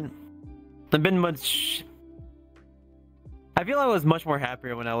take on it. I feel I was much more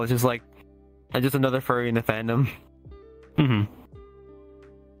happier when I was just another furry in the fandom.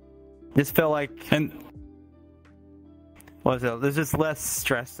 Just felt like, and there's just less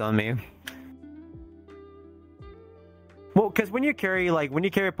stress on me. Well, because when you carry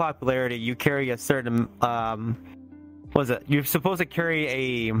popularity, you carry a certain you're supposed to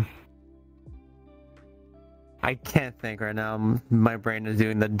carry a. I can't think right now. My brain is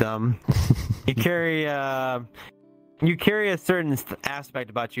doing the dumb. You carry a certain aspect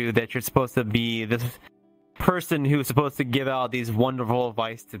about you that you're supposed to be this person who's supposed to give out these wonderful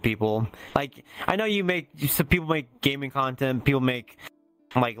advice to people. Like, I know people make gaming content, people make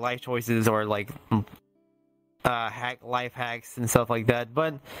like life choices or like life hacks and stuff like that,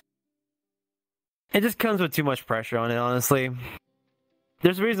 but it just comes with too much pressure on it, honestly.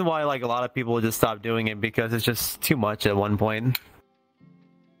 There's a reason why like a lot of people just stop doing it, because it's just too much at one point.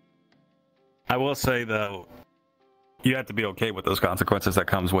 I will say though, you have to be okay with those consequences that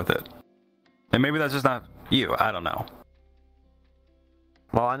comes with it. And maybe that's just not you. I don't know.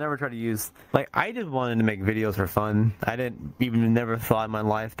 Well, I never tried to use, like, I just wanted to make videos for fun. I didn't even never thought in my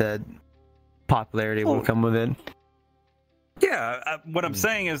life that popularity would come with it. Yeah, what I'm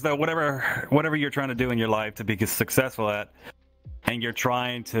saying is that whatever you're trying to do in your life to be successful at, and you're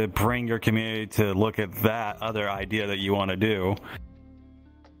trying to bring your community to look at that other idea that you want to do,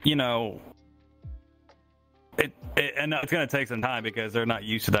 you know, and it's going to take some time because they're not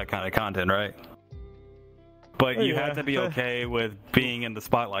used to that kind of content, right? But you have to be okay with being in the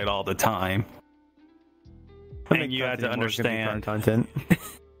spotlight all the time. And you have to understand content.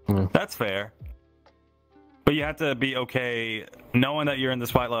 That's fair. But you have to be okay knowing that you're in the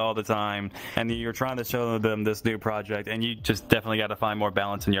spotlight all the time and you're trying to show them this new project, and you just definitely got to find more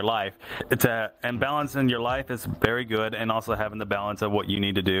balance in your life. And balance in your life is very good, and also having the balance of what you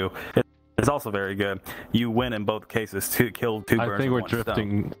need to do is also very good. You win in both cases to kill two birds with one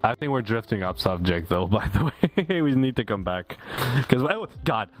stone. I think we're drifting off subject though, by the way. We need to come back. Because, oh,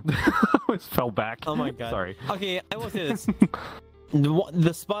 God. I almost fell back. Oh my God. Sorry. Okay, I will say this.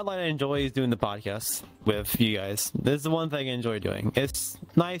 The spotlight I enjoy is doing the podcast with you guys. This is the one thing I enjoy doing. It's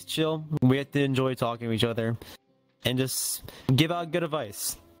nice, chill. We have to enjoy talking to each other and just give out good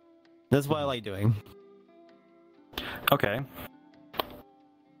advice. That's what I like doing. Okay.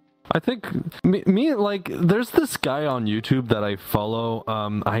 I think me like there's this guy on YouTube that I follow.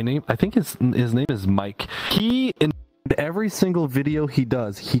 I think his name is Mike. He in every single video he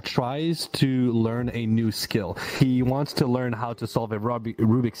does, he tries to learn a new skill. He wants to learn how to solve a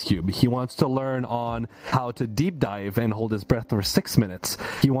Rubik's Cube. He wants to learn on how to deep dive and hold his breath for 6 minutes.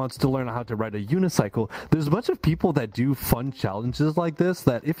 He wants to learn how to ride a unicycle. There's a bunch of people that do fun challenges like this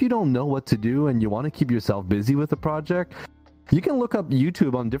that if you don't know what to do and you want to keep yourself busy with a project, you can look up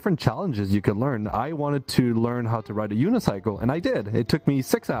YouTube on different challenges you can learn. I wanted to learn how to ride a unicycle, and I did. It took me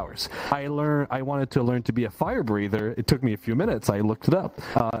 6 hours. I wanted to learn to be a fire breather. It took me a few minutes. I looked it up.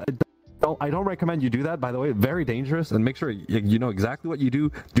 I don't recommend you do that, by the way. Very dangerous, and make sure you know exactly what you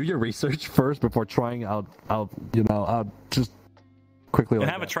do. Do your research first before trying out just quickly. And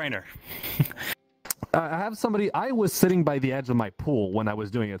like have that. A trainer. I was sitting by the edge of my pool when I was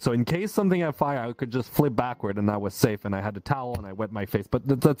doing it. So in case something had fire, I could just flip backward and I was safe, and I had a towel and I wet my face.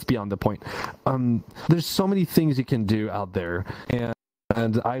 But that's beyond the point. There's so many things you can do out there.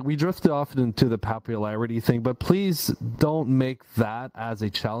 And we drifted off into the popularity thing, but please don't make that as a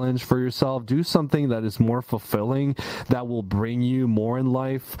challenge for yourself. Do something that is more fulfilling, that will bring you more in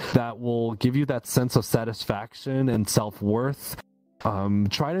life, that will give you that sense of satisfaction and self-worth.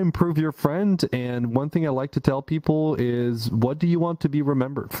 Try to improve your friend, and one thing I like to tell people is, what do you want to be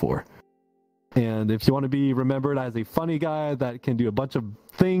remembered for? And if you want to be remembered as a funny guy that can do a bunch of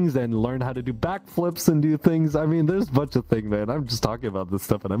things and learn how to do backflips and do things, I mean, there's a bunch of things, man. I'm just talking about this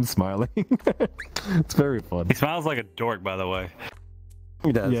stuff and I'm smiling. It's very fun. He smiles like a dork, by the way.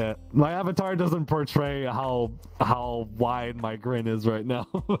 He does. Yeah, my avatar doesn't portray how wide my grin is right now,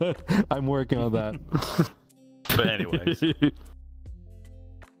 but I'm working on that. But anyways.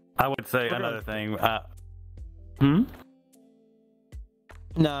 I would say another thing.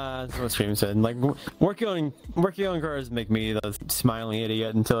 Nah, that's what Stream said. Like, working on cars make me the smiling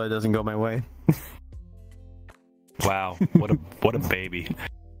idiot until it doesn't go my way. Wow, what a baby.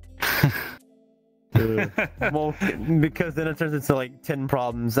 Well, because then it turns into like 10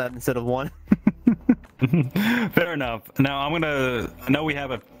 problems instead of one. Fair enough. Now I know we have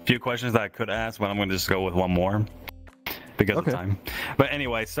a few questions that I could ask, but I'm gonna just go with one more. Because of time. But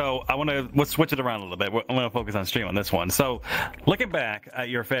anyway, so let's switch it around a little bit. I'm going to focus on Stream on this one. So looking back at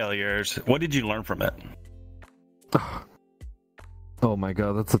your failures, what did you learn from it? Oh my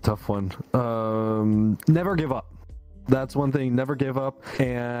God, that's a tough one. Never give up. That's one thing. Never give up,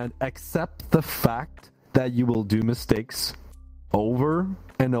 and accept the fact that you will do mistakes over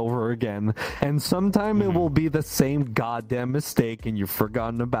and over again, and sometime it will be the same goddamn mistake and you've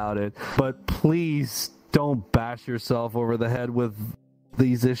forgotten about it. But please don't bash yourself over the head with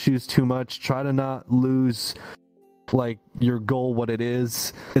these issues too much. Try to not lose like your goal, what it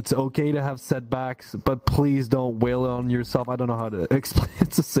is. It's okay to have setbacks, but please don't wail on yourself. I don't know how to explain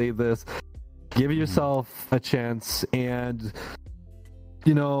to say this. Give yourself a chance, and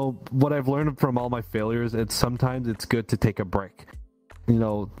you know what I've learned from all my failures, sometimes it's good to take a break. You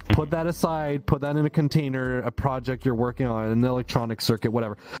know, put that aside, put that in a container, a project you're working on, an electronic circuit,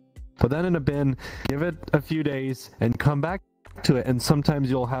 whatever. Put that in a bin, give it a few days, and come back to it, and sometimes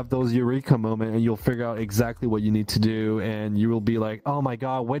you'll have those eureka moment and you'll figure out exactly what you need to do, and you will be like, oh my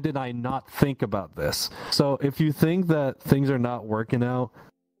god, why did I not think about this? So if you think that things are not working out,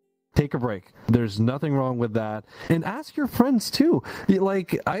 take a break. There's nothing wrong with that. And ask your friends too.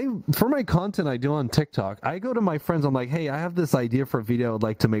 Like, for my content I do on TikTok, I go to my friends, I'm like, hey, I have this idea for a video I'd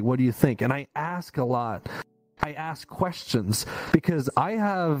like to make, what do you think? And I ask a lot. I ask questions because I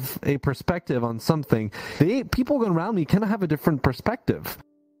have a perspective on something. People around me kind of have a different perspective.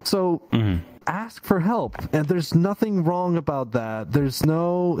 So ask for help. And there's nothing wrong about that. There's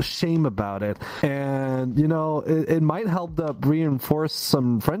no shame about it. And, you know, it might help to reinforce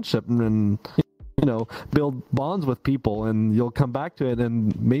some friendship and, you know, build bonds with people, and you'll come back to it.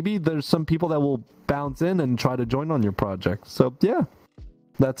 And maybe there's some people that will bounce in and try to join on your project. So, yeah,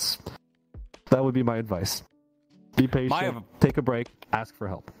 that would be my advice. Be patient, take a break, ask for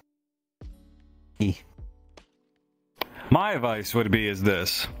help. My advice would be is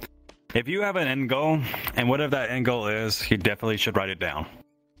this. If you have an end goal, and whatever that end goal is, you definitely should write it down.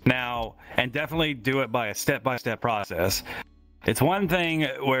 Now, and definitely do it by a step-by-step process. It's one thing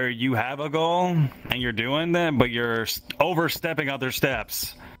where you have a goal, and you're doing that, but you're overstepping other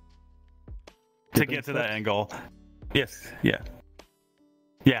steps to get to that end goal. Yes, yeah.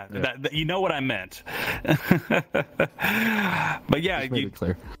 Yeah, yeah. That, you know what I meant. But yeah, just made it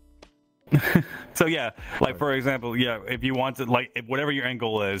clear. So yeah, like for example, yeah, if you want to, like, whatever your end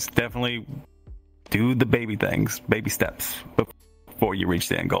goal is, definitely do the baby things, baby steps before you reach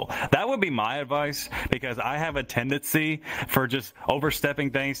the end goal. That would be my advice, because I have a tendency for just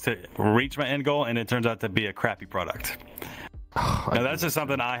overstepping things to reach my end goal, and it turns out to be a crappy product. Now that's just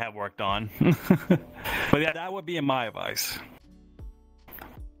something I have worked on. But yeah, that would be my advice.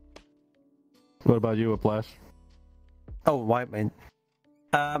 What about you, Whiplash? Oh, why, man?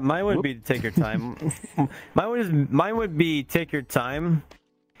 Mine would be to take your time. Mine would be take your time,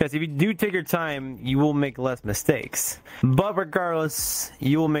 because if you do take your time, you will make less mistakes. But regardless,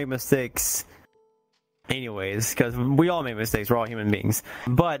 you will make mistakes anyways, because we all make mistakes. We're all human beings.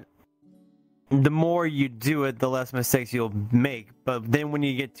 But the more you do it, the less mistakes you'll make. But then when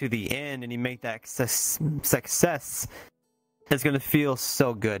you get to the end and you make that success, it's gonna feel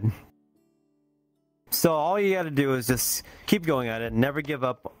so good. So all you got to do is just keep going at it, never give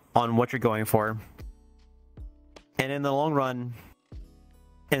up on what you're going for. And in the long run,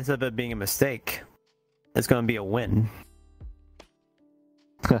 instead of it being a mistake, it's going to be a win.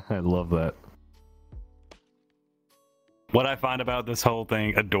 I love that. What I find about this whole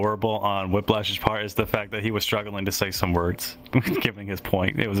thing adorable on Whiplash's part is the fact that he was struggling to say some words, giving his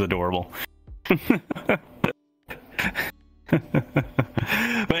point. It was adorable.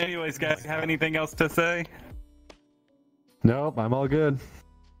 But anyways, guys, have anything else to say? Nope, I'm all good.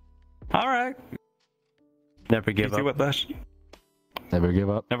 All right. Never give up. Whiplash? Never give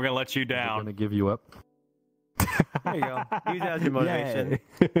up. Never gonna let you down. Never gonna give you up. There you go. Use that as your motivation.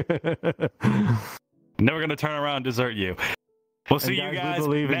 Never gonna turn around and desert you. We'll see you guys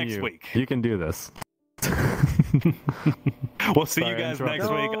next week. You can do this. We'll see you guys next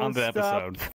week on the episode.